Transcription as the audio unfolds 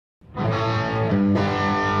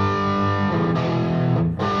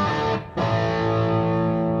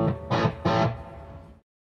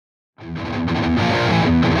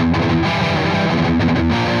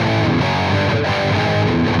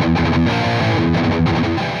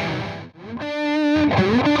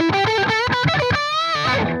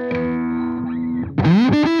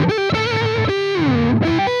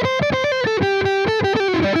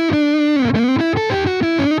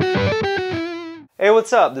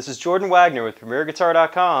what's up? This is Jordan Wagner with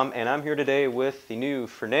PremierGuitar.com, and I'm here today with the new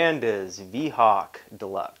Fernandes V-Hawk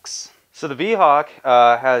Deluxe. So the V-Hawk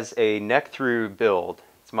has a neck-through build.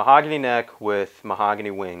 It's a mahogany neck with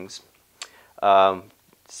mahogany wings.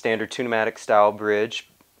 Standard tunematic style bridge.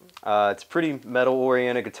 It's a pretty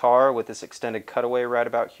metal-oriented guitar with this extended cutaway right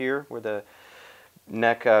about here where the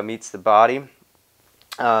neck meets the body.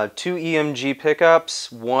 2 EMG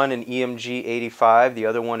pickups, one in EMG 85, the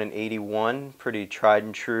other one in 81. Pretty tried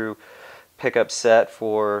and true pickup set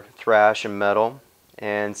for thrash and metal.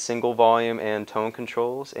 And single volume and tone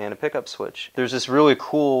controls and a pickup switch. There's this really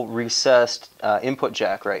cool recessed input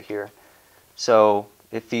jack right here. So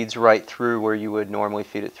it feeds right through where you would normally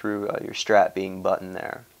feed it through your Strat being button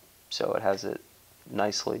there. So it has it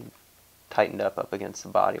nicely tightened up against the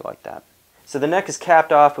body like that. So the neck is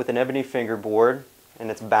capped off with an ebony fingerboard, and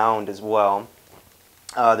it's bound as well.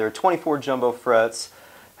 There are 24 jumbo frets,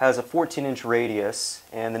 has a 14-inch radius,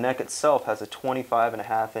 and the neck itself has a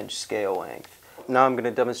 25.5-inch scale length. Now I'm going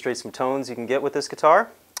to demonstrate some tones you can get with this guitar.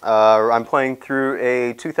 I'm playing through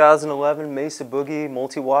a 2011 Mesa Boogie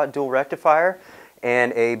multi-watt dual rectifier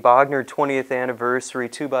and a Bogner 20th anniversary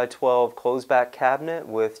 2x12 closed-back cabinet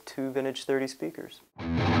with 2 vintage 30 speakers.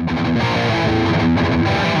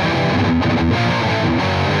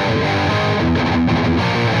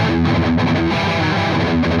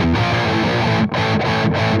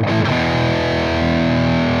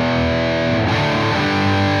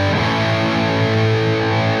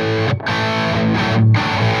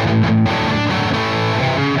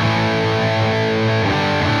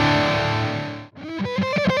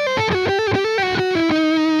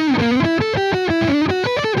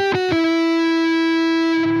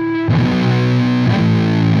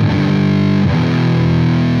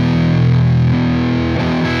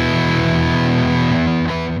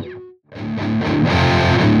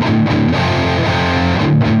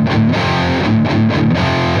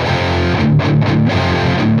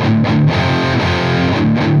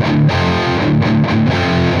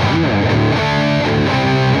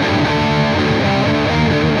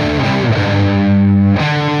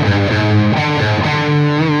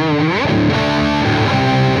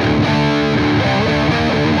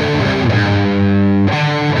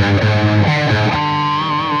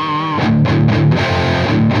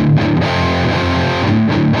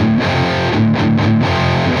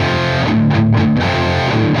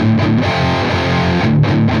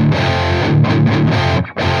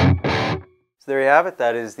 So there you have it.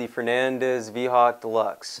 That is the Fernandes V-Hawk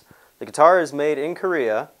Deluxe. The guitar is made in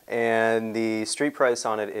Korea, and the street price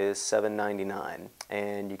on it is $7.99.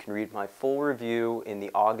 And you can read my full review in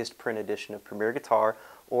the August print edition of Premier Guitar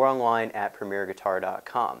or online at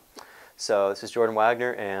PremierGuitar.com. So this is Jordan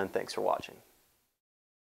Wagner, and thanks for watching.